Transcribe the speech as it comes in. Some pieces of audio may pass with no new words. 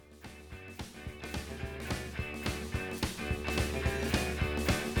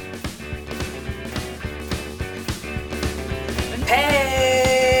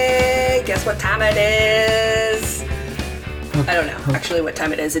what time it is. I don't know actually what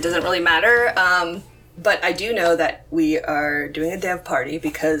time it is. It doesn't really matter. But I do know that we are doing a dev party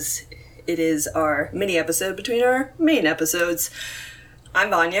because it is our mini episode between our main episodes. I'm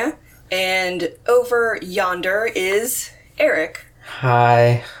Vanya, and over yonder is Eric.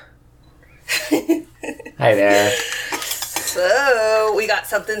 Hi. Hi there. So, we got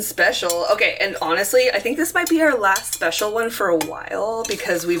something special. Okay, and honestly, I think this might be our last special one for a while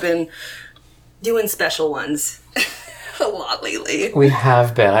because we've been doing special ones a lot lately. We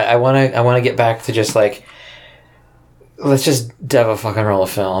have been. I want to get back to just like, let's just dev a fucking roll of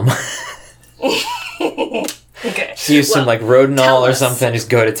film. Okay. Just use some like Rodinal or something.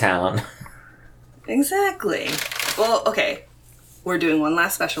 Just go to town. Exactly. Well, okay. We're doing one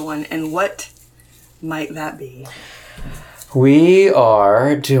last special one, and what might that be? We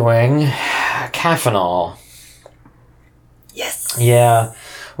are doing Caffeinol. Yes. Yeah,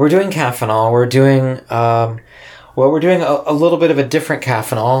 we're doing Caffeinol. We're doing we're doing a little bit of a different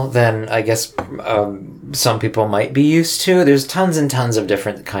Caffeinol than I guess some people might be used to. There's tons and tons of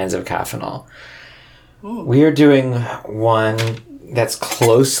different kinds of Caffeinol. Ooh. We are doing one that's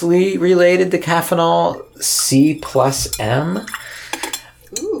closely related to Caffeinol, C plus M.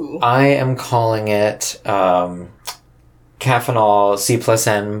 Ooh. I am calling it Caffeinol C plus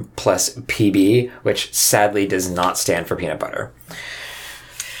N plus PB, which sadly does not stand for peanut butter.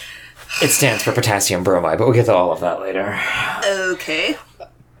 It stands for potassium bromide, but we'll get to all of that later. Okay.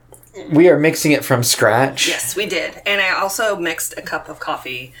 We are mixing it from scratch. Yes, we did. And I also mixed a cup of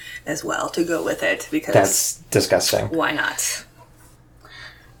coffee as well to go with it because... That's disgusting. Why not?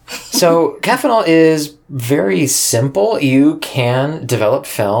 So, Caffeinol is very simple. You can develop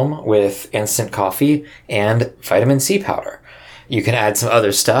film with instant coffee and vitamin C powder. You can add some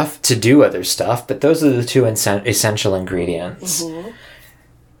other stuff to do other stuff, but those are the two essential ingredients. Mm-hmm.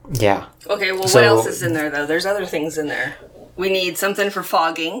 Yeah. Okay, well, what else is in there, though? There's other things in there. We need something for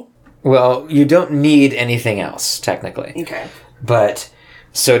fogging. Well, you don't need anything else, technically. Okay. But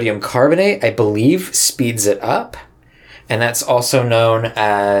sodium carbonate, I believe, speeds it up. And that's also known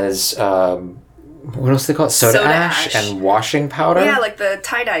as, what else do they call it? Soda ash and washing powder? Yeah, like the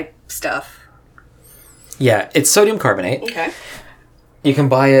tie-dye stuff. Yeah, it's sodium carbonate. Okay. You can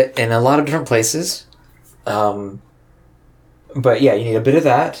buy it in a lot of different places. But yeah, you need a bit of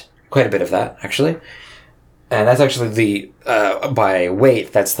that. Quite a bit of that, actually. And that's actually the, by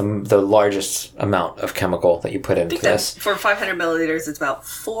weight, that's the largest amount of chemical that you put into this. For 500 milliliters, it's about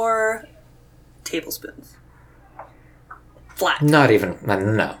 4 tablespoons. Flat. Not even,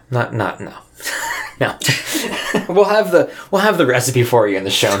 no. No. We'll have the recipe for you in the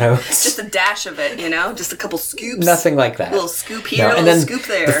show notes. Just a dash of it, just a couple scoops. Nothing like that. A little scoop here, a little scoop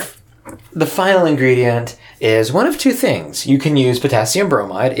there. The final ingredient is one of two things. You can use potassium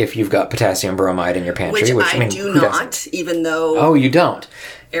bromide if you've got potassium bromide in your pantry. Which I do not, even though... Oh, you don't?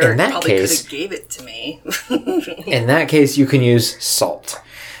 Eric probably could have gave it to me. In that case, you can use salt.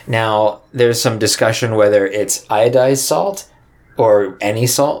 Now, there's some discussion whether it's iodized salt or any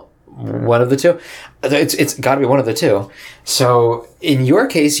salt, one of the two. It's got to be one of the two. So, in your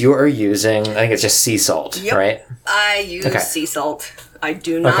case, you are using, I think it's just sea salt, right? I use sea salt. I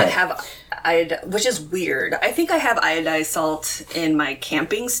do not have iodized, which is weird. I think I have iodized salt in my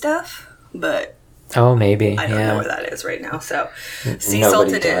camping stuff, but oh, maybe I don't know where that is right now. So, sea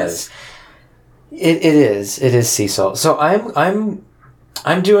Nobody salt does. It is sea salt. So I'm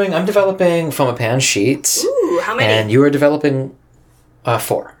developing Fomapan sheets. Ooh, how many? And you are developing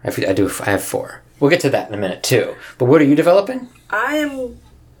 4. I have 4. We'll get to that in a minute too. But what are you developing? I am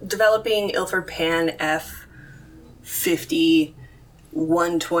developing Ilford Pan F50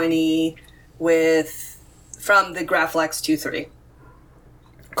 120 from the Graflex 230.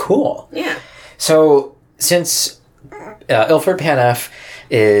 Cool. Yeah. So since Ilford Pan F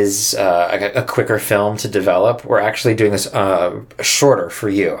is a quicker film to develop, we're actually doing this shorter for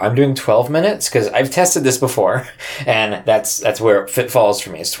you. I'm doing 12 minutes because I've tested this before, and that's where it falls for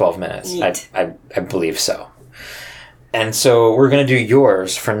me. It's 12 minutes. I believe so. And so we're going to do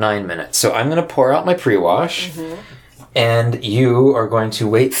yours for 9 minutes. So I'm going to pour out my pre-wash, and you are going to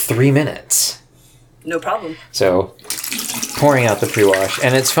wait 3 minutes. No problem. So pouring out the pre-wash,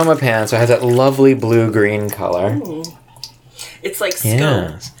 and it's from a pan, so it has that lovely blue-green color. Ooh. It's like Scope.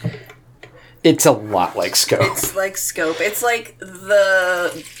 Yeah. It's a lot like Scope. It's like Scope. It's like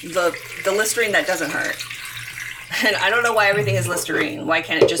the Listerine that doesn't hurt. And I don't know why everything is Listerine. Why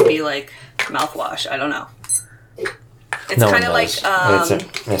can't it just be like mouthwash? I don't know. It's kind of like it's a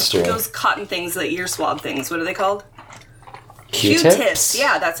mystery. Those cotton things, the ear swab things. What are they called? Q-tips?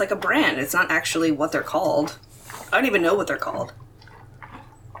 Yeah, that's like a brand. It's not actually what they're called. I don't even know what they're called.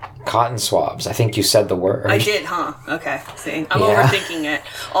 Cotton swabs. I think you said the word. I did, huh? Okay. See, I'm Yeah. overthinking it.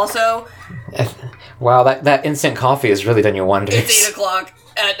 Also, Wow, that instant coffee has really done you wonders. it's 8 o'clock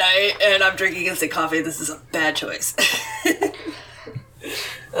at night, and I'm drinking instant coffee. This is a bad choice.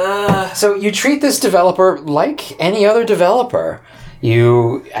 So you treat this developer like any other developer.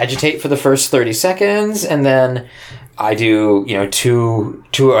 You agitate for the first 30 seconds, and then I do, two,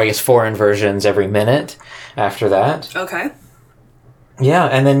 I guess, 4 inversions every minute after that. Okay. Yeah,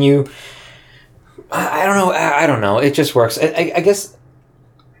 and then I don't know. It just works.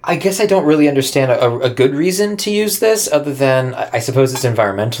 I guess I don't really understand a good reason to use this other than I suppose it's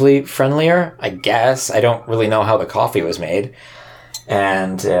environmentally friendlier. I guess. I don't really know how the coffee was made.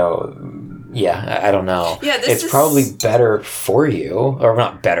 And, I don't know. Yeah, it's probably better for you. Or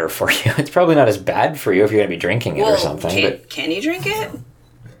not better for you. It's probably not as bad for you if you're going to be drinking it or something. Can you drink it?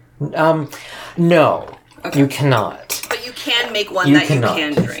 No. Okay. You cannot. But you can make one that you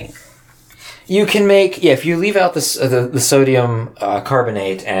can drink. You can make, if you leave out the sodium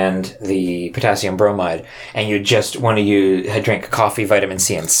carbonate and the potassium bromide, and you just want to drink coffee, vitamin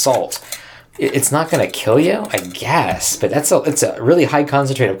C, and salt, it's not going to kill you, I guess. But it's a really high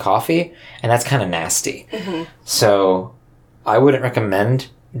concentrate of coffee, and that's kind of nasty. Mm-hmm. So I wouldn't recommend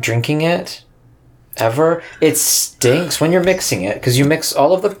drinking it ever. It stinks when you're mixing it, because you mix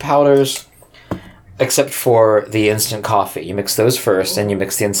all of the powders except for the instant coffee. You mix those first, and you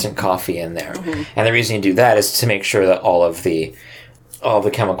mix the instant coffee in there. Mm-hmm. And the reason you do that is to make sure that all the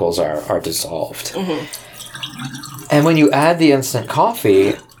chemicals are dissolved. Mm-hmm. And when you add the instant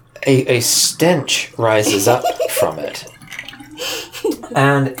coffee, a stench rises up from it.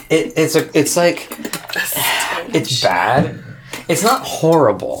 And it's bad. It's not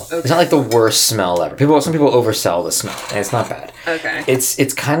horrible. Okay. It's not like the worst smell ever. Some people oversell the smell, and it's not bad. Okay.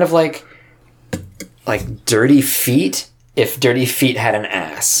 It's kind of like dirty feet if dirty feet had an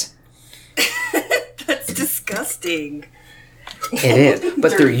ass. That's disgusting. It is,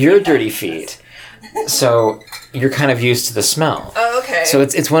 but they're your dirty feet, so you're kind of used to the smell. Oh, okay. So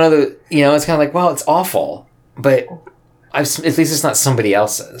it's one of the, it's kind of like, well, it's awful, but at least it's not somebody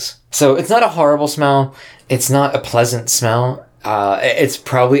else's. So it's not a horrible smell. It's not a pleasant smell. It's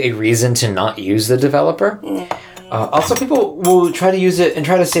probably a reason to not use the developer. Also, people will try to use it and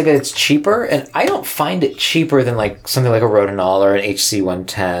try to say that it's cheaper, and I don't find it cheaper than something like a Rotenol or an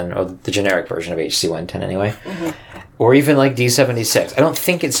HC110, or the generic version of HC110 anyway, or even like D76. I don't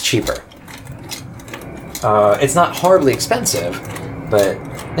think it's cheaper. It's not horribly expensive, but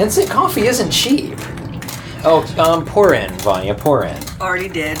instant coffee isn't cheap. Oh, pour in, Vanya, pour in. Already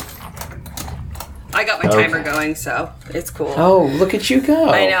did. I got my timer going, so it's cool. Oh, look at you go.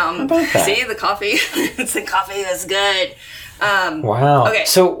 I know. How about that? See, the coffee. The coffee is good. Wow. Okay.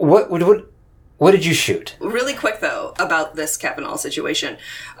 So what did you shoot? Really quick, though, about this Capanol situation.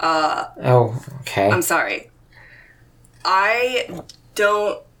 Okay. I'm sorry. I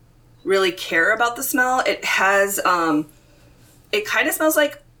don't really care about the smell. It has, it kind of smells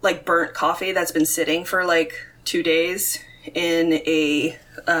like burnt coffee that's been sitting for 2 days in a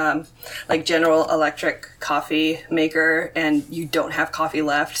General Electric coffee maker, and you don't have coffee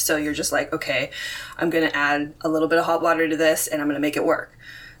left, so you're just like, okay, I'm gonna add a little bit of hot water to this and I'm gonna make it work.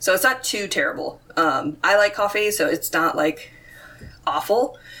 So it's not too terrible. I like coffee, so it's not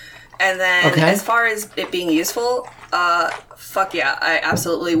awful. And then as far as it being useful, fuck yeah, I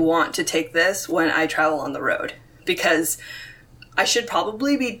absolutely want to take this when I travel on the road, because I should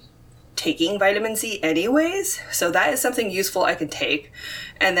probably be taking vitamin C anyways, so that is something useful I can take.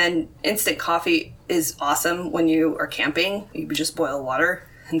 And then instant coffee is awesome when you are camping. You just boil water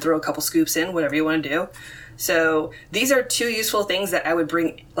and throw a couple scoops in, whatever you want to do. So these are 2 useful things that I would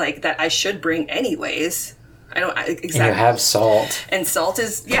bring, that I should bring anyways. Exactly. And you have salt. And salt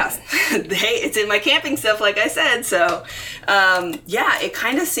is, hey, it's in my camping stuff, like I said. So, it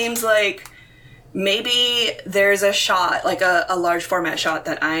kind of seems like maybe there's a shot, a large format shot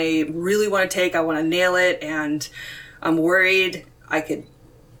that I really want to take. I want to nail it, and I'm worried I could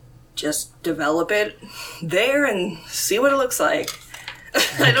just develop it there and see what it looks like.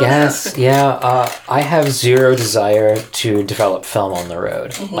 I guess, yeah. I have zero desire to develop film on the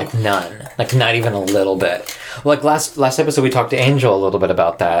road. Mm-hmm. None. Not even a little bit. Last episode we talked to Angel a little bit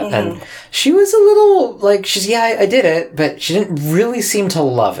about that, mm-hmm. and she was a little I did it, but she didn't really seem to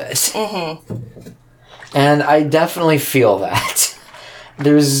love it. Mm-hmm. And I definitely feel that.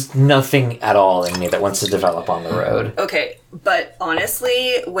 There's nothing at all in me that wants to develop on the road. Okay, but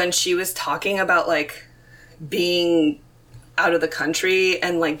honestly, when she was talking about being out of the country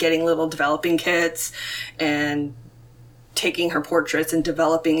and getting little developing kits and taking her portraits and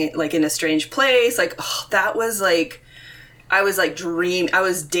developing it in a strange place, that was I was like I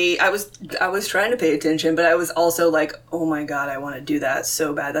was trying to pay attention, but I was also like, oh my God, I want to do that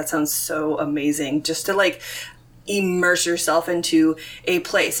so bad. That sounds so amazing. Just to like immerse yourself into a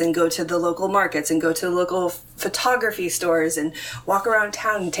place and go to the local markets and go to the local photography stores and walk around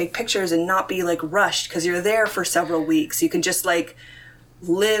town and take pictures and not be like rushed because you're there for several weeks. You can just like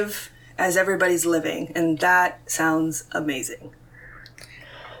live as everybody's living. And that sounds amazing.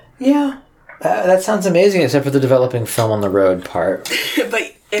 Yeah. That sounds amazing, except for the developing film on the road part.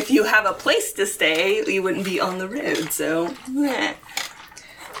 But if you have a place to stay, you wouldn't be on the road, so meh.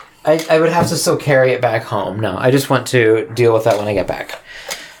 I would have to still carry it back home. No, I just want to deal with that when I get back.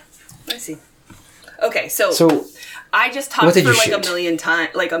 I see. Okay, so I just what talked did for you like shoot?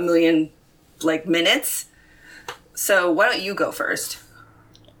 a million minutes. So why don't you go first?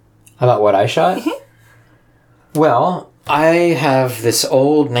 About what I shot? Mm-hmm. Well, I have this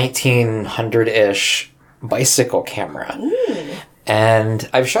old 1900-ish bicycle camera. Ooh. And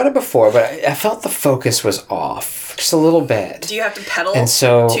I've shot it before, but I felt the focus was off just a little bit. Do you have to pedal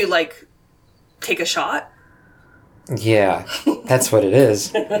to like take a shot? Yeah, that's what it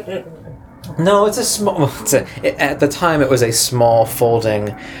is. No, it's a small... at the time, it was a small folding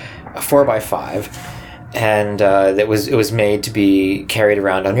 4x5. And it was made to be carried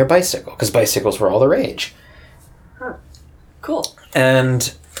around on your bicycle, because bicycles were all the rage. Huh. Cool.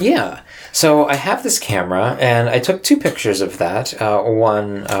 And yeah, so I have this camera, and I took 2 pictures of that.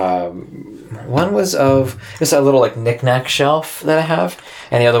 One was of just a little like knick-knack shelf that I have,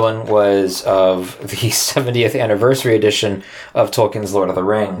 and the other one was of the 70th anniversary edition of Tolkien's Lord of the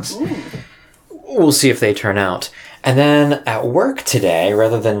Rings. Ooh. We'll see if they turn out. And then at work today,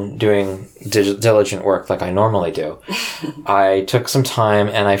 rather than doing diligent work like I normally do, I took some time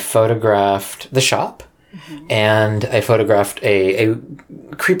and I photographed the shop. Mm-hmm. And I photographed a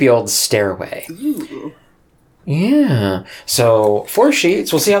creepy old stairway. Ooh. Yeah. So 4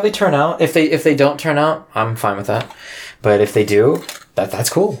 sheets. We'll see how they turn out. If they don't turn out, I'm fine with that. But if they do, that's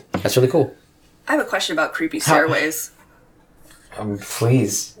cool. That's really cool. I have a question about creepy stairways.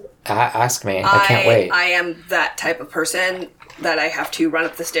 Please ask me. I can't wait. I am that type of person that I have to run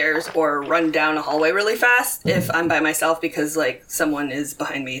up the stairs or run down a hallway really fast if I'm by myself because like someone is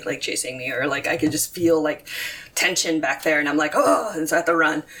behind me like chasing me or like I can just feel like tension back there and I'm like, oh, and so I have to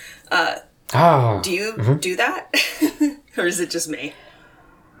run. Do you do that? Or is it just me?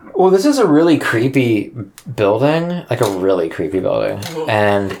 Well, this is a really creepy building, like a really creepy building. Mm-hmm.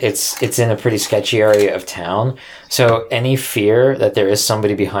 And it's in a pretty sketchy area of town. So any fear that there is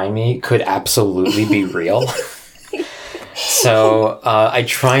somebody behind me could absolutely be real. So I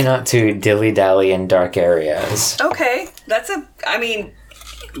try not to dilly-dally in dark areas. Okay.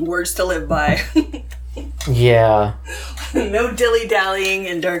 Words to live by. Yeah. No dilly-dallying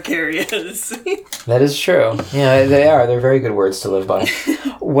in dark areas. That is true. Yeah, they are. They're very good words to live by.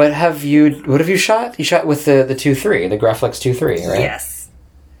 What have you shot? You shot with the 2.3, the Graflex 2.3, right? Yes.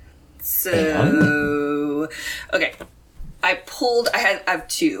 So, okay. I have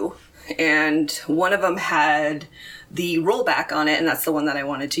 2, and one of them had the rollback on it, and that's the one that I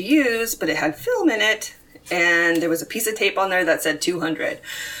wanted to use, but it had film in it, and there was a piece of tape on there that said 200.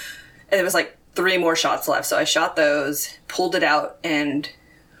 And it was like 3 more shots left, so I shot those, pulled it out, and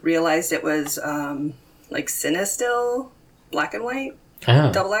realized it was like Cinestill, black and white,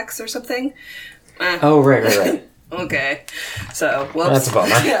 double X or something. Oh, right. Okay, so whoops. That's a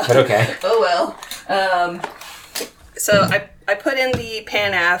bummer, yeah. But okay. Oh well. So I put in the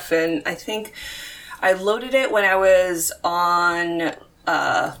Pan F, and I think I loaded it when I was on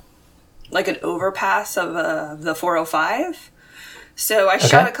like an overpass of the 405. So I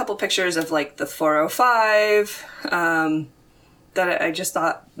shot a couple pictures of like the 405 that I just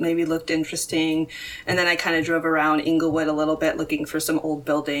thought maybe looked interesting. And then I kind of drove around Inglewood a little bit looking for some old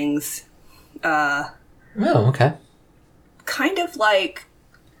buildings. Okay. Kind of like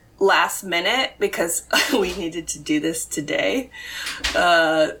last minute because we needed to do this today.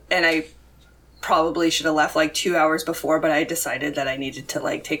 And I probably should have left like 2 hours before, but I decided that I needed to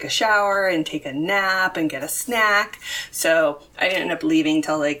like take a shower and take a nap and get a snack. So I ended up leaving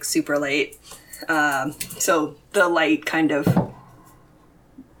till like super late. So the light kind of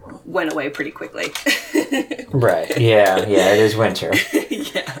went away pretty quickly. Right. Yeah. It is winter.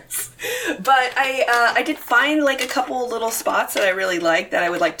 Yes. But I did find like a couple little spots that I really like that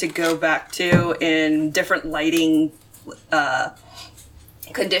I would like to go back to in different lighting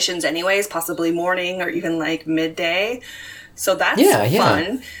conditions anyways, possibly morning or even like midday. So that's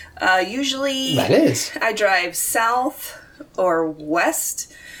fun. Usually that is. I drive south or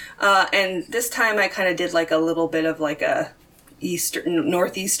west. And this time I kind of did like a little bit of like a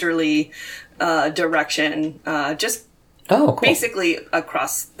northeasterly direction. Just Oh, cool. Basically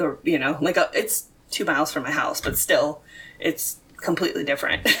across the, like it's 2 miles from my house, but still, it's completely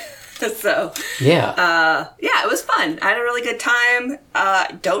different. So, yeah. It was fun. I had a really good time.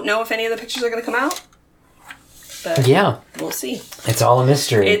 Don't know if any of the pictures are going to come out. But yeah. We'll see. It's all a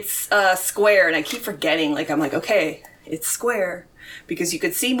mystery. It's square, and I keep forgetting. Like, I'm like, okay, it's square. Because you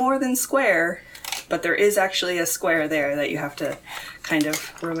could see more than square, but there is actually a square there that you have to kind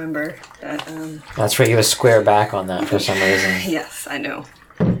of remember. That's right, you have a square back on that for some reason. Yes, I know.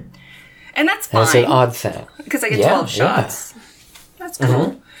 And that's fine. That's an odd thing. Because I get 12 shots. Yeah. That's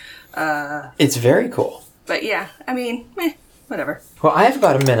cool. Mm-hmm. It's very cool. But yeah, I mean, whatever. Well, I've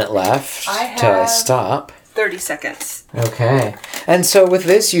about a minute left to stop. 30 seconds. Okay. And so with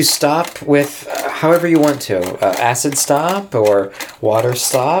this, you stop with however you want to. Acid stop or water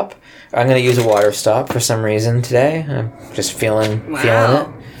stop. I'm going to use a water stop for some reason today. I'm just feeling it.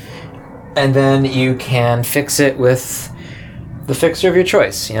 And then you can fix it with the fixer of your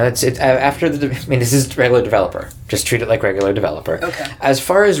choice. It's after this is regular developer. Just treat it like regular developer. Okay. As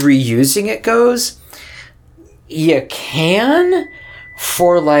far as reusing it goes, you can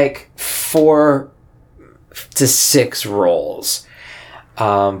for like 4 to 6 rolls.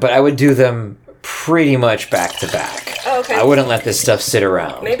 But I would do them pretty much back to back. Oh, okay. I wouldn't let this stuff sit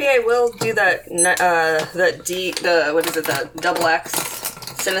around. Maybe I will do that, the double X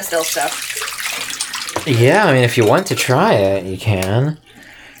Cinestill stuff. Yeah, I mean, if you want to try it, you can.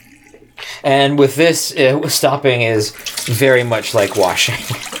 And with this, stopping is very much like washing.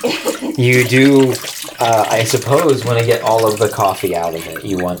 You do, I suppose, want to get all of the coffee out of it.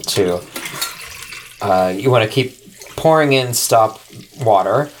 You want to keep pouring in stop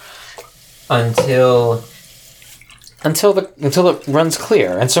water until it runs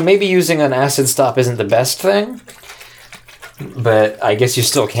clear. And so maybe using an acid stop isn't the best thing, but I guess you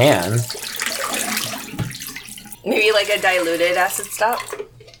still can. Maybe like a diluted acid stop?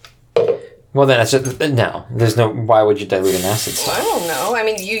 Well, then no. There's no. Why would you dilute an acid stop? I don't know. I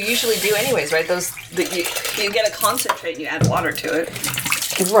mean, you usually do anyways, right? You get a concentrate and you add water to it.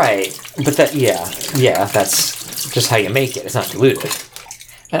 Right, but that's just how you make it. It's not diluted.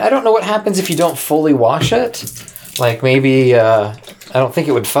 And I don't know what happens if you don't fully wash it. Like maybe I don't think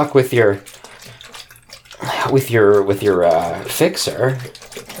it would fuck with your fixer.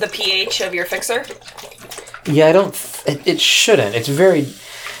 The pH of your fixer? Yeah, I don't. It shouldn't. It's very,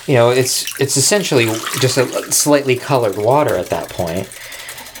 it's essentially just a slightly colored water at that point.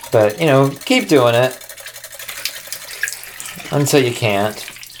 But keep doing it until you can't.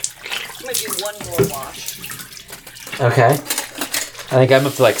 I'm gonna do one more wash. Okay. I think I'm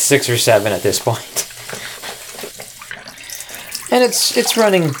up to like 6 or 7 at this point. And it's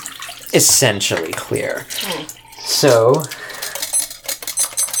running essentially clear. So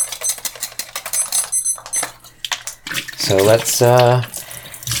let's add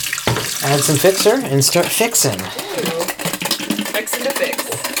some fixer and start fixing. Ooh. Fixing to fix.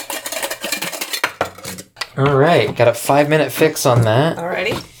 Alright, got a 5-minute fix on that.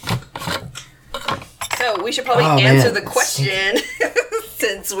 Alrighty. So we should probably answer the question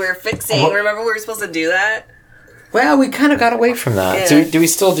since we're fixing. Remember we were supposed to do that? Well, we kind of got away from that. Yeah. So do we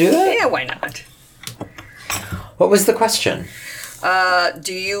still do that? Yeah, why not? What was the question?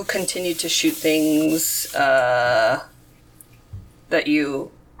 Do you continue to shoot things that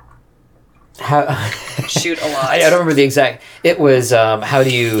you shoot a lot? I don't remember the exact... It was, how do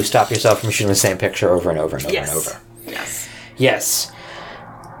you stop yourself from shooting the same picture over and over and over and over? Yes. Yes.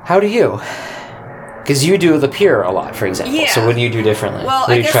 How do you? Because you do the pier a lot, for example. Yeah. So what do you do differently? Well,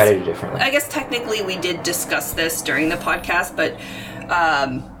 what do you try to do differently? I guess technically we did discuss this during the podcast, but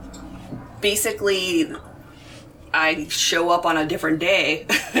basically I show up on a different day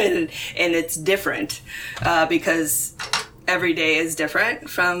and it's different because every day is different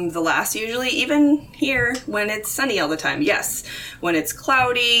from the last usually, even here when it's sunny all the time. Yes, when it's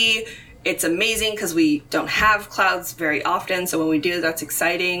cloudy, it's amazing because we don't have clouds very often, so when we do, that's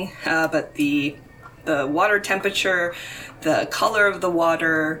exciting. But the water temperature, the color of the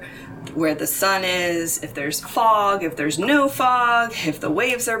water, where the sun is, if there's fog, if there's no fog, if the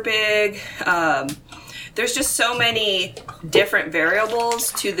waves are big, there's just so many different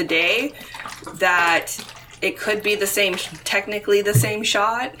variables to the day that it could be technically the same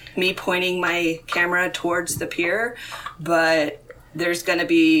shot, me pointing my camera towards the pier, but there's going to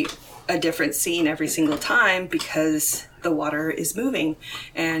be a different scene every single time because the water is moving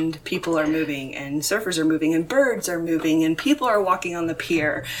and people are moving and surfers are moving and birds are moving and people are walking on the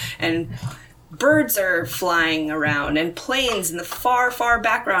pier and birds are flying around and planes in the far, far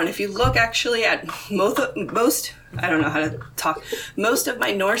background. If you look actually at most I don't know how to talk, most of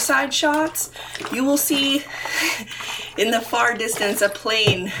my north side shots, you will see in the far distance a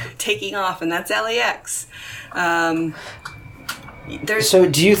plane taking off, and that's LAX. So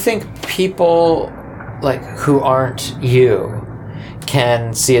do you think people like who aren't you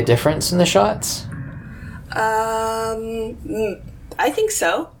can see a difference in the shots? I think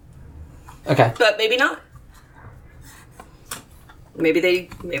so. Okay. But maybe not. Maybe they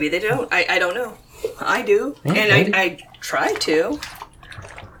don't. I don't know. I do. Yeah, and maybe. I try to.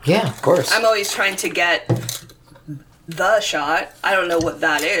 Yeah, of course. I'm always trying to get the shot. I don't know what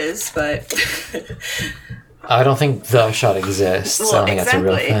that is, but I don't think the shot exists. I Well, don't think that's a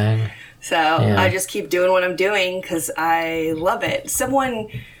real exactly. thing. so Yeah. I just keep doing what I'm doing because I love it. Someone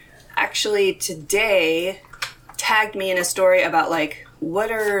actually today tagged me in a story about like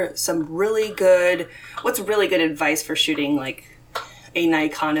what's really good advice for shooting like a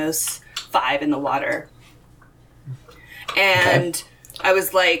Nikonos 5 in the water. And I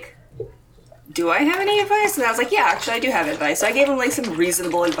was like, do I have any advice? And I was like, yeah, actually I do have advice. So I gave him like some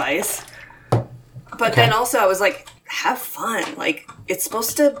reasonable advice. But then also I was like, have fun. Like, it's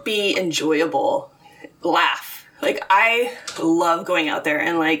supposed to be enjoyable. Laugh. Like, I love going out there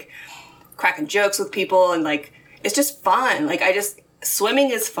and like cracking jokes with people and like, it's just fun. Like,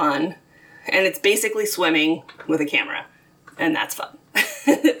 swimming is fun. And it's basically swimming with a camera. And that's fun.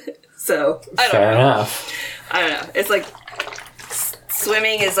 So, I don't Fair know. enough. I don't know. It's like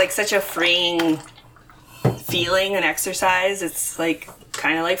swimming is like such a freeing feeling and exercise. It's like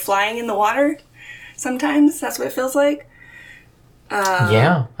kind of like flying in the water. Sometimes that's what it feels like.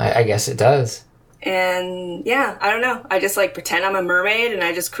 Yeah, I guess it does. And yeah, I don't know. I just like pretend I'm a mermaid and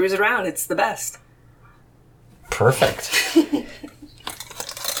I just cruise around. It's the best. Perfect.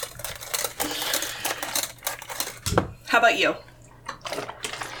 How about you?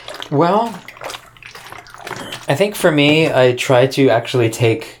 Well, I think for me, I try to actually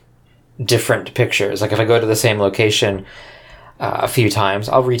take different pictures. Like if I go to the same location a few times,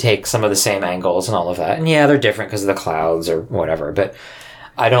 I'll retake some of the same angles and all of that. And yeah, they're different because of the clouds or whatever, but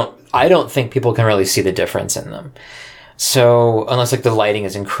I don't think people can really see the difference in them. So unless like the lighting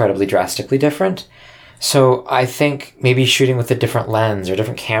is incredibly drastically different. So I think maybe shooting with a different lens or a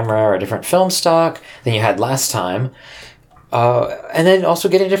different camera or a different film stock than you had last time. And then also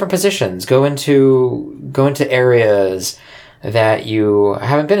get in different positions. Go into areas that you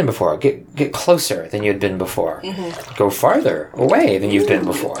haven't been in before. Get closer than you'd been before. Mm-hmm. Go farther away than you've been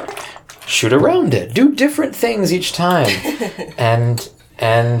before. Shoot around it. Do different things each time. and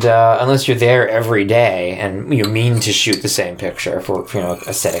unless you're there every day and you mean to shoot the same picture for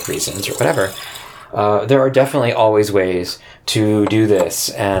aesthetic reasons or whatever, there are definitely always ways to do this.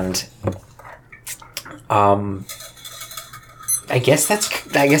 And I guess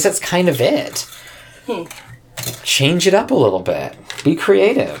that's kind of it. Change it up a little bit. Be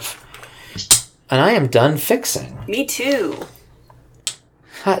creative. And I am done fixing. Me too.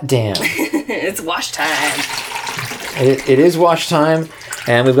 Hot damn. It's wash time. It is wash time,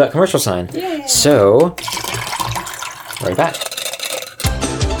 and we've got commercial sign. Yay. So, right back.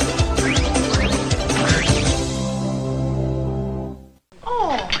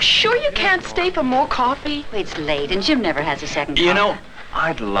 Sure you can't stay for more coffee? It's late, and Jim never has a second cup. You know,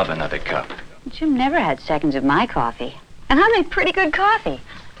 I'd love another cup. Jim never had seconds of my coffee. And I make pretty good coffee.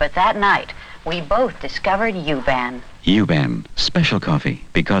 But that night, we both discovered U-Ban. U-Ban, special coffee,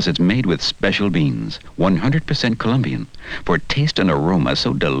 because it's made with special beans, 100% Colombian, for taste and aroma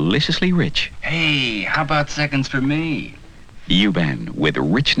so deliciously rich. Hey, how about seconds for me? U-Ban, with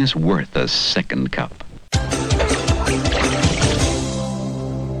richness worth a second cup.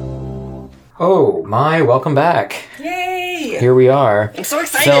 Oh my, welcome back. Yay! Here we are. I'm so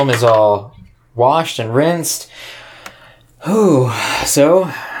excited. Film is all washed and rinsed. Ooh, so,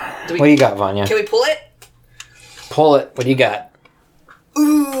 what do you got, Vanya? Can we pull it? Pull it. What do you got?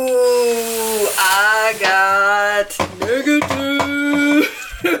 Ooh, I got negatives.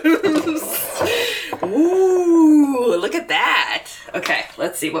 Ooh, look at that. Okay,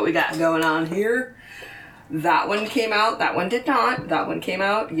 let's see what we got going on here. That one came out. That one did not. That one came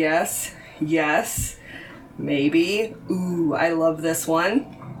out. Yes. Yes. Maybe. Ooh, I love this one.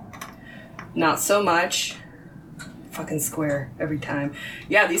 Not so much. Fucking square every time.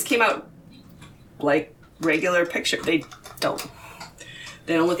 Yeah, these came out like regular picture. They don't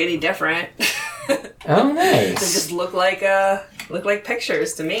look any different. Oh, They nice. just look like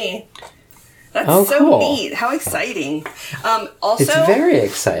pictures to me. That's Oh, so cool. neat. How exciting. Also, It's very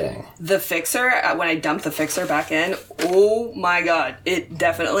exciting. the fixer, when I dumped the fixer back in, oh my god, it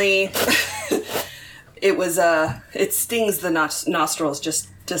definitely it stings the nostrils just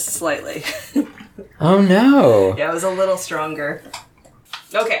slightly. Oh no. Yeah, it was a little stronger.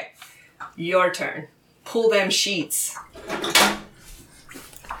 Okay, your turn. Pull them sheets.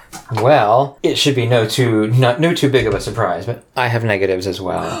 Well, it should be no too big of a surprise, but I have negatives as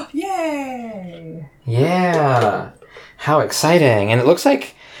well. Yay! Yeah. How exciting. And it looks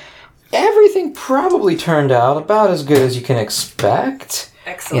like everything probably turned out about as good as you can expect.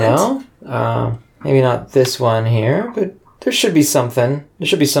 Excellent. Maybe not this one here, but there should be something. There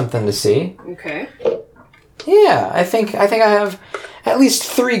should be something to see. Okay. Yeah, I think I have at least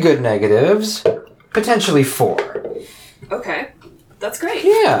 3 good negatives, potentially 4. Okay. That's great.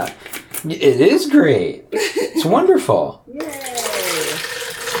 Yeah, it is great. It's wonderful.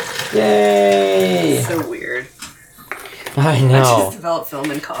 Yay! So weird. I I know. just developed film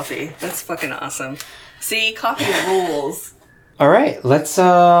and coffee. That's fucking awesome. See, coffee rules. All right, let's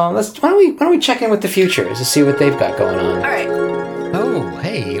why don't we check in with the futures to see what they've got going on. All right. Oh,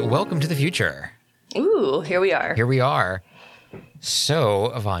 hey, welcome to the future. Ooh, here we are. Here we are.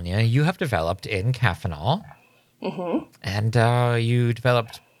 So, Vanya, you have developed in Caffeinol. Mm-hmm. And you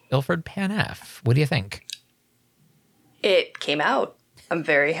developed Ilford Pan F. What do you think? It came out. I'm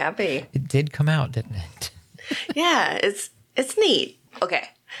very happy. It did come out, didn't it? Yeah, it's neat. Okay.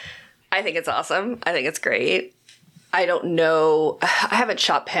 I think it's awesome. I think it's great. I don't know. I haven't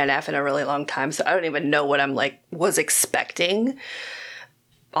shot Pan F in a really long time, so I don't even know what I'm was expecting.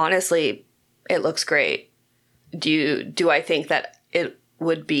 Honestly, it looks great. Do I think that it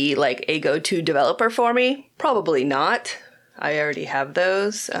would be like a go-to developer for me? Probably not. I already have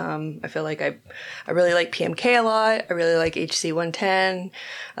those. I feel like I really like PMK a lot. I really like HC110.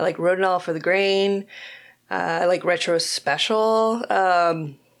 I like Rodinal for the grain. I like Retro Special.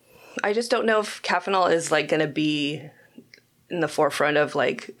 I just don't know if Caffeinol is going to be in the forefront of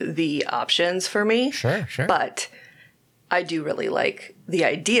the options for me. Sure. But I do really like the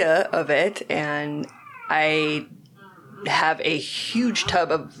idea of it, and I have a huge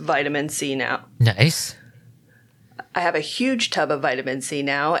tub of vitamin C now. Nice. I have a huge tub of vitamin C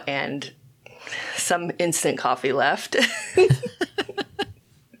now and some instant coffee left.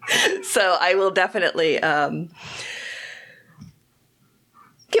 So I will definitely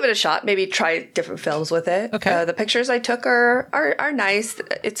give it a shot. Maybe try different films with it. Okay. The pictures I took are nice.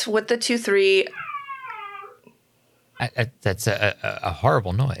 It's with the 2.3. That's a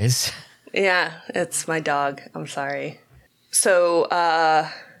horrible noise. Yeah, it's my dog. I'm sorry. So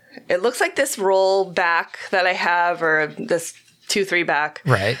it looks like this roll back that I have, or this 2.3 back,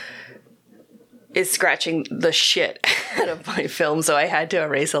 Right. is scratching the shit out of my film, so I had to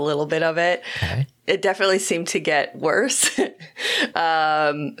erase a little bit of it. Okay. It definitely seemed to get worse.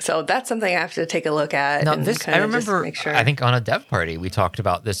 So that's something I have to take a look at. Now, and this, I kinda just remember, make sure. I think on a dev party, we talked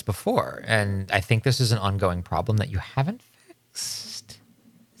about this before, and I think this is an ongoing problem that you haven't fixed.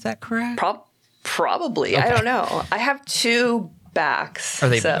 Is that correct? Probably. Okay. I don't know. I have 2 backs. Are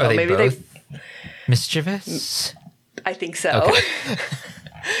they so maybe maybe both mischievous? I think so. Okay.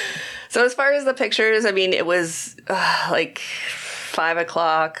 So as far as the pictures, I mean, it was 5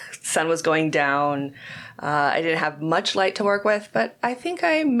 o'clock. Sun was going down. I didn't have much light to work with, but I think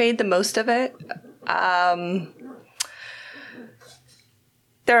I made the most of it.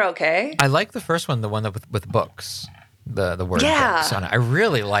 They're okay. I like the first one, the one that with books, the word Yeah. books on it. I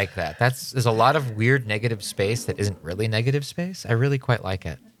really like that. There's a lot of weird negative space that isn't really negative space. I really quite like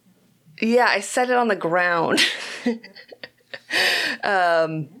it. Yeah, I set it on the ground.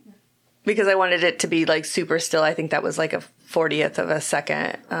 Because I wanted it to be super still. I think that was a 40th of a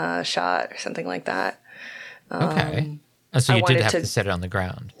second shot or something like that. Okay. So I you did wanted have to- to set it on the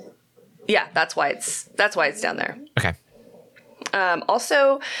ground. Yeah, that's why it's down there. Okay.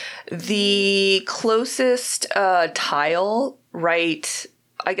 Also, the closest tile, right,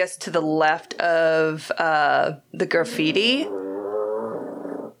 I guess to the left of the graffiti.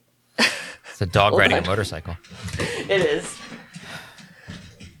 It's a dog riding a motorcycle. It is.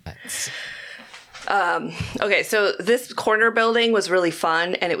 That's, Okay, so this corner building was really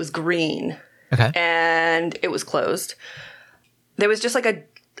fun, and it was green, okay. and it was closed. There was just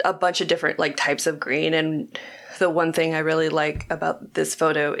a bunch of different types of green, and the one thing I really like about this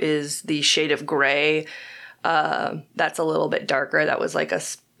photo is the shade of gray. That's a little bit darker. That was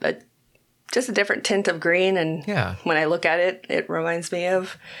just a different tint of green, and Yeah. when I look at it, it reminds me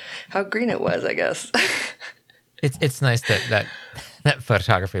of how green it was, I guess. It's nice that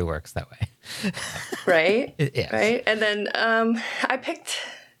photography works that way. Right? Yes. Right? And then I picked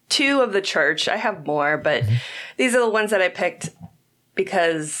 2 of the church. I have more, but these are the ones that I picked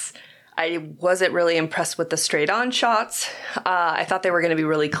because I wasn't really impressed with the straight-on shots. I thought they were going to be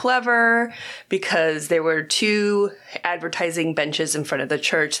really clever because there were 2 advertising benches in front of the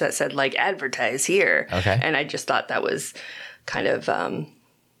church that said, like, advertise here. Okay. And I just thought that was kind of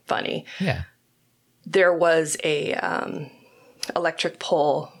funny. Yeah. There was a electric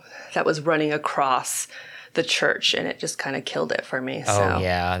pole that was running across the church, and it just kind of killed it for me. Oh,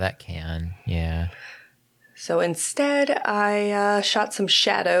 yeah, that can. Yeah. So instead, I shot some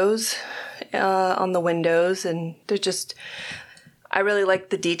shadows on the windows, and I really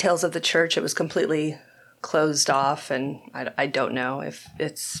liked the details of the church. It was completely closed off, and I don't know if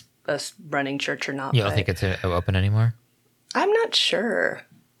it's a running church or not. You don't think it's open anymore? I'm not sure.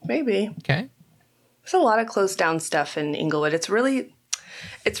 Maybe. Okay. There's a lot of closed down stuff in Inglewood. It's really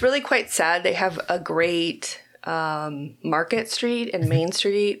quite sad. They have a great Market Street and Main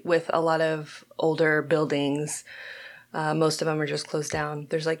Street with a lot of older buildings. Most of them are just closed down.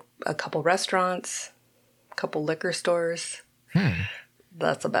 There's like a couple restaurants, a couple liquor stores.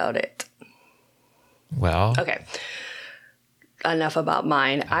 That's about it. Well. Okay. Enough about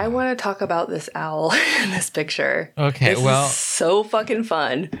mine. I want to talk about this owl in this picture. Okay, this well. is so fucking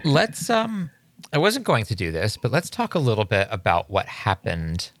fun. Let's, I wasn't going to do this, but let's talk a little bit about what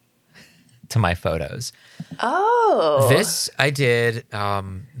happened to my photos. Oh. This, I did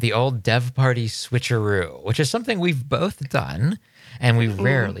the old dev party switcheroo, which is something we've both done and we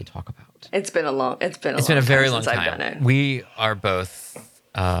rarely talk about. It's been a very long since time. I've done it. We are both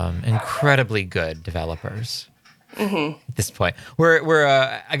incredibly good developers. At this point, we're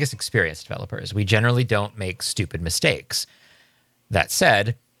I guess experienced developers. We generally don't make stupid mistakes. That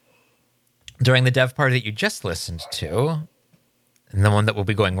said, during the dev party that you just listened to, and the one that we'll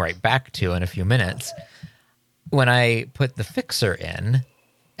be going right back to in a few minutes, when I put the fixer in,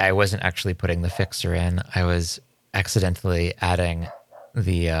 I wasn't actually putting the fixer in. I was accidentally adding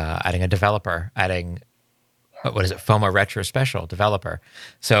a developer, what is it, FOMO Retro Special developer.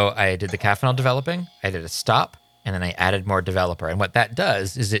 So I did the Caffenol developing, I did a stop, and then I added more developer. And what that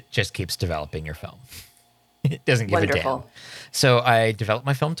does is it just keeps developing your film. It doesn't give a damn. So I developed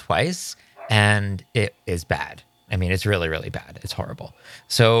my film twice, and it is bad. I mean, it's really, really bad. It's horrible.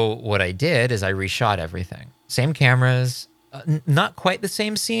 So what I did is I reshot everything. Same cameras, not quite the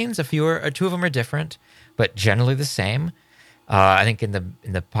same scenes. Two of them are different, but generally the same. I think in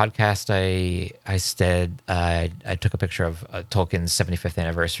the podcast I took a picture of Tolkien's 75th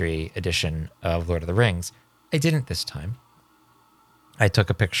anniversary edition of Lord of the Rings. I didn't this time. I took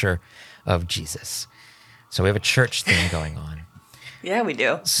a picture of Jesus. So we have a church theme going on. Yeah, we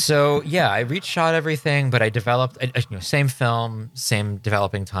do. So yeah, I reshot everything, but I developed same film, same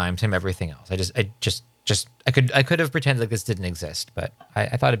developing time, same everything else. I could have pretended like this didn't exist, but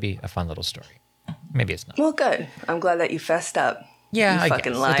I thought it'd be a fun little story. Maybe it's not. Well, good. I'm glad that you fessed up. Yeah, you I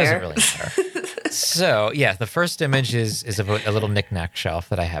fucking guess. liar. It doesn't really matter. So yeah, the first image is a little knickknack shelf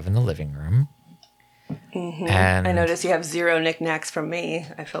that I have in the living room. Mm-hmm. And I notice you have 0 knickknacks from me.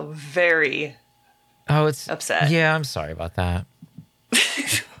 I feel very upset. Yeah, I'm sorry about that.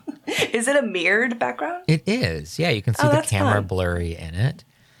 Is it a mirrored background? It is. Yeah, you can see the camera fun. blurry in it.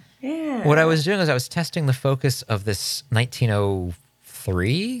 Yeah. What I was doing is I was testing the focus of this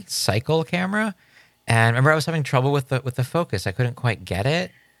 1903 cycle camera, and remember I was having trouble with the focus. I couldn't quite get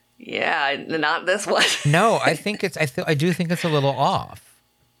it. Yeah, not this one. No, I do think it's a little off.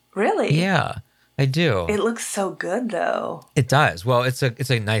 Really? Yeah, I do. It looks so good though. It does. Well, it's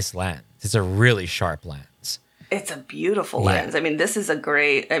a nice lens. It's a really sharp lens. It's a beautiful lens. I mean, this is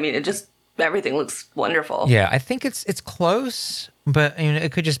everything looks wonderful. Yeah, I think it's close, but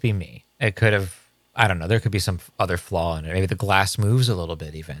it could just be me. It could have, I don't know, there could be some other flaw in it. Maybe the glass moves a little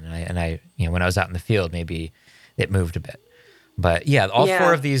bit even. And I when I was out in the field, maybe it moved a bit. But yeah, all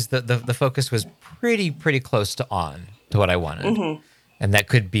four of these, the focus was pretty close to what I wanted. Mm-hmm. And that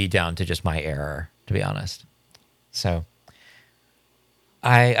could be down to just my error, to be honest. So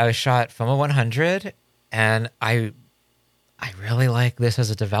I shot FOMO 100, and I really like this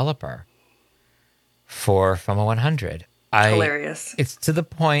as a developer for FOMO 100. Hilarious. It's to the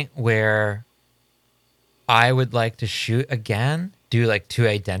point where I would like to shoot again, do like 2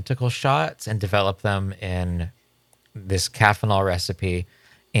 identical shots and develop them in this Caffenol recipe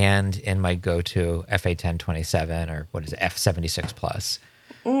and in my go-to FA1027 or what is it, F76 Plus.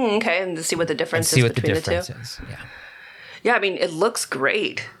 Okay, and to see what the difference is between the two. Yeah. Yeah, I mean, it looks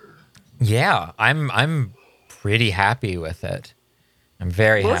great. Yeah, I'm pretty happy with it. I'm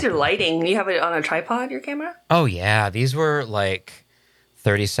very happy. What was your lighting? You have it on a tripod, your camera? Oh, yeah. These were like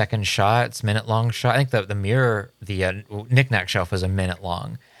 30-second shots, minute-long shot. I think the mirror, the knickknack shelf was a minute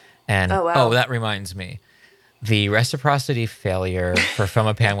long. And, oh, wow. That reminds me. the reciprocity failure for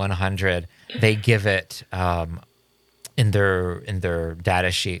Fomapan 100, they give it in their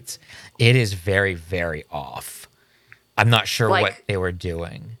data sheets. It is very, very off. I'm not sure Like- what they were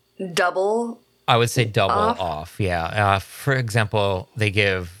doing. Double. I would say double off. Yeah. For example, they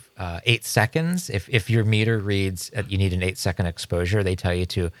give 8 seconds. If your meter reads you need an 8-second exposure, they tell you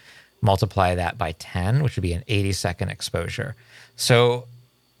to multiply that by 10, which would be an 80-second exposure. So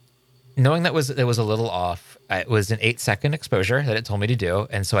knowing that it was a little off, it was an 8-second exposure that it told me to do,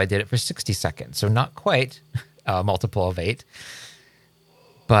 and so I did it for 60 seconds. So not quite a multiple of 8,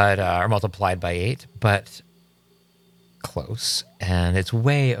 but or multiplied by 8, but close, and it's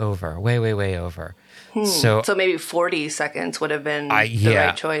way over, way over. So maybe 40 seconds would have been the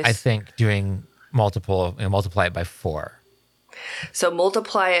right choice. I think doing multiply it by 4. So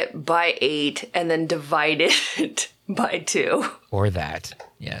multiply it by 8 and then divide it by 2. Or that,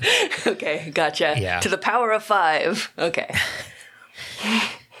 yes. Okay, gotcha. Yeah. To the power of 5. Okay.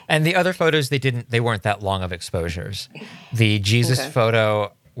 And the other photos, they weren't that long of exposures. The Jesus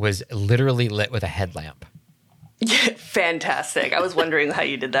photo was literally lit with a headlamp. Fantastic. I was wondering how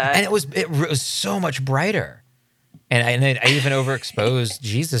you did that. And it was so much brighter. And I even overexposed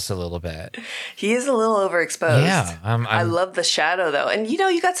Jesus a little bit. He is a little overexposed. Yeah. I love the shadow, though. And,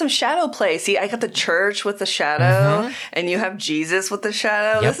 you got some shadow play. See, I got the church with the shadow, and you have Jesus with the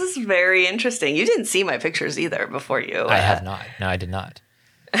shadow. Yep. This is very interesting. You didn't see my pictures either before you. I have not. No, I did not.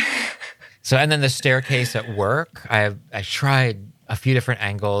 So, and then the staircase at work, I tried a few different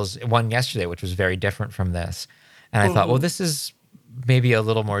angles. One yesterday, which was very different from this. And I thought, well, this is maybe a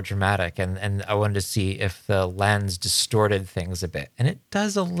little more dramatic. And I wanted to see if the lens distorted things a bit. And it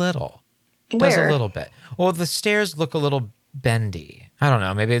does a little. It does a little bit. Well, the stairs look a little bendy. I don't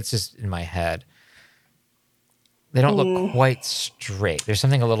know. Maybe it's just in my head. They don't look quite straight. There's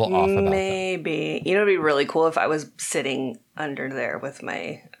something a little off about them. Maybe. It'd be really cool if I was sitting under there with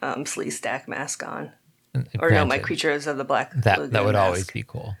my Slee Stack mask on. Or no, my Creatures of the Black Lagoon That would mask. always be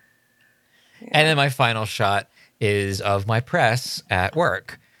cool. Yeah. And then my final shot is of my press at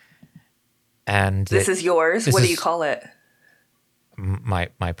work. And this is yours? What do you call it?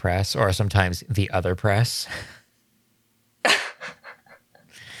 My press, or sometimes the other press.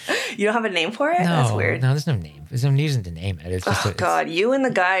 You don't have a name for it? No, That's weird. No, there's no name. There's no reason to name it. It's just God, you and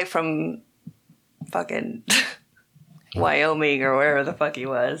the guy from fucking Wyoming or wherever the fuck he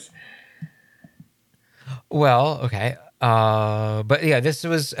was. Well, okay. But yeah, this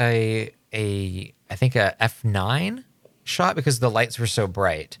was I think a f9 shot because the lights were so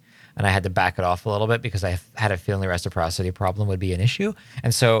bright and I had to back it off a little bit because I had a feeling the reciprocity problem would be an issue.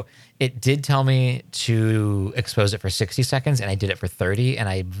 And so it did tell me to expose it for 60 seconds and I did it for 30. And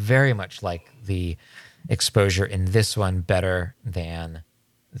I very much like the exposure in this one better than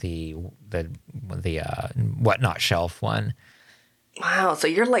the Whatnot Shelf one. Wow. So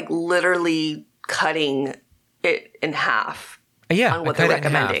you're like literally cutting it in half. Yeah, on what they're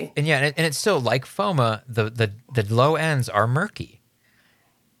recommending. And yeah, and it's still like Foma, the low ends are murky.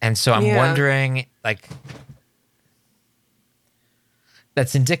 And so I'm wondering, like,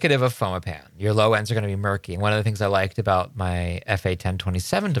 that's indicative of Fomapan. Your low ends are going to be murky. And one of the things I liked about my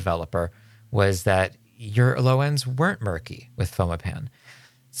FA1027 developer was that your low ends weren't murky with Fomapan.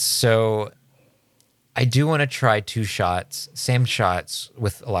 So I do want to try 2 shots, same shots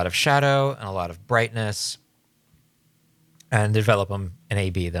with a lot of shadow and a lot of brightness, and develop them and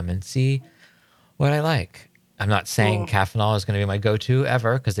A/B them and see what I like. I'm not saying Caffeinol is going to be my go-to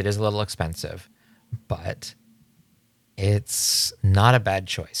ever because it is a little expensive, but it's not a bad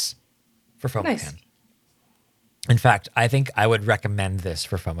choice for Fomapan. Nice. In fact, I think I would recommend this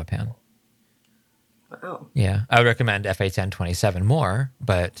for Fomapan. Wow. Yeah, I would recommend FA1027 more,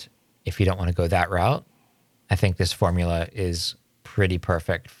 but if you don't want to go that route, I think this formula is pretty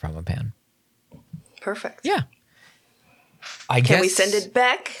perfect for Fomapan. Perfect. Yeah. Can we send it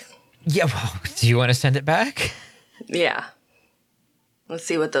back? Yeah, well, do you want to send it back? Yeah. Let's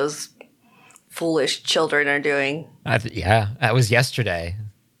see what those foolish children are doing. Yeah, that was yesterday.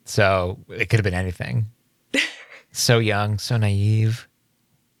 So it could have been anything. So young, so naive.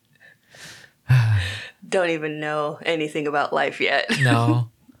 Don't even know anything about life yet. No.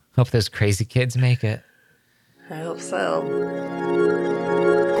 Hope those crazy kids make it. I hope so.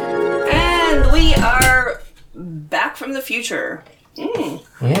 And we are back from the future.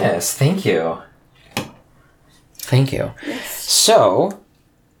 Yes, thank you. Thank you. So,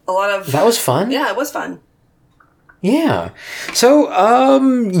 A lot of... that was fun. Yeah, it was fun. Yeah. So,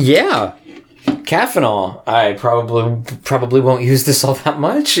 yeah. Caffeinol. I probably won't use this all that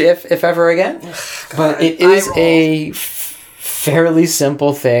much, if ever again. But it is a fairly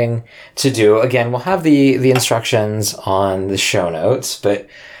simple thing to do. Again, we'll have the instructions on the show notes, but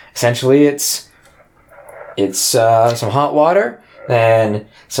essentially it's some hot water, then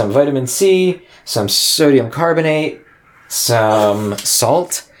some vitamin C, some sodium carbonate, some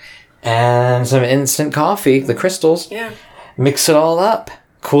salt, and some instant coffee, the crystals. Yeah. Mix it all up,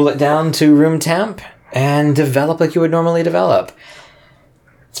 cool it down to room temp, and develop like you would normally develop.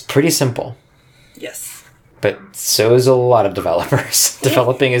 It's pretty simple. Yes. But so is a lot of developers.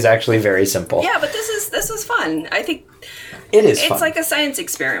 Developing is actually very simple. Yeah, but this was fun. I think It is fun. it's like a science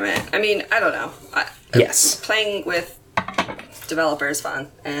experiment. I mean, I don't know. Yes. Playing with developers is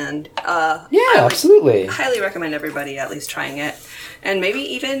fun, and Yeah, I would absolutely. highly recommend everybody at least trying it, and maybe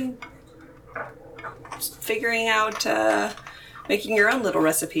even figuring out making your own little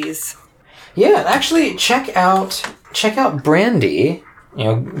recipes. Yeah, actually, check out Brandy. You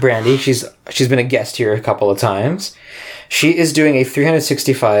know, Brandy. She's been a guest here a couple of times. She is doing a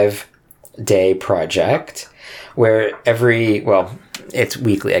 365-day project where it's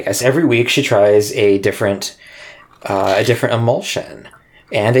weekly, I guess. Every week she tries a different emulsion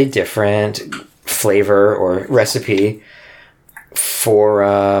and a different flavor or recipe for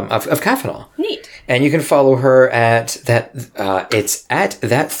of caffeinol. Neat. And you can follow her at that. It's at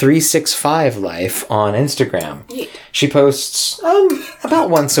that365life on Instagram. Neat. She posts about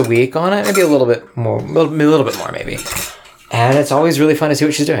once a week on it, maybe a little bit more, maybe. And it's always really fun to see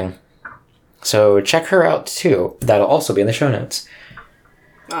what she's doing. So check her out too. That'll also be in the show notes.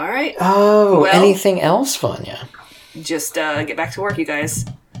 All right. Oh, Well- anything else, Vanya? Just get back to work, you guys.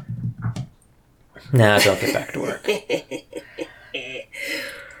 Nah, don't get back to work.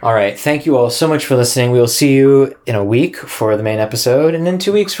 All right. Thank you all so much for listening. We will see you in a week for the main episode and in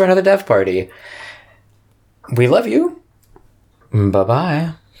 2 weeks for another dev party. We love you.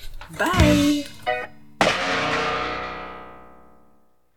 Bye-bye. Bye.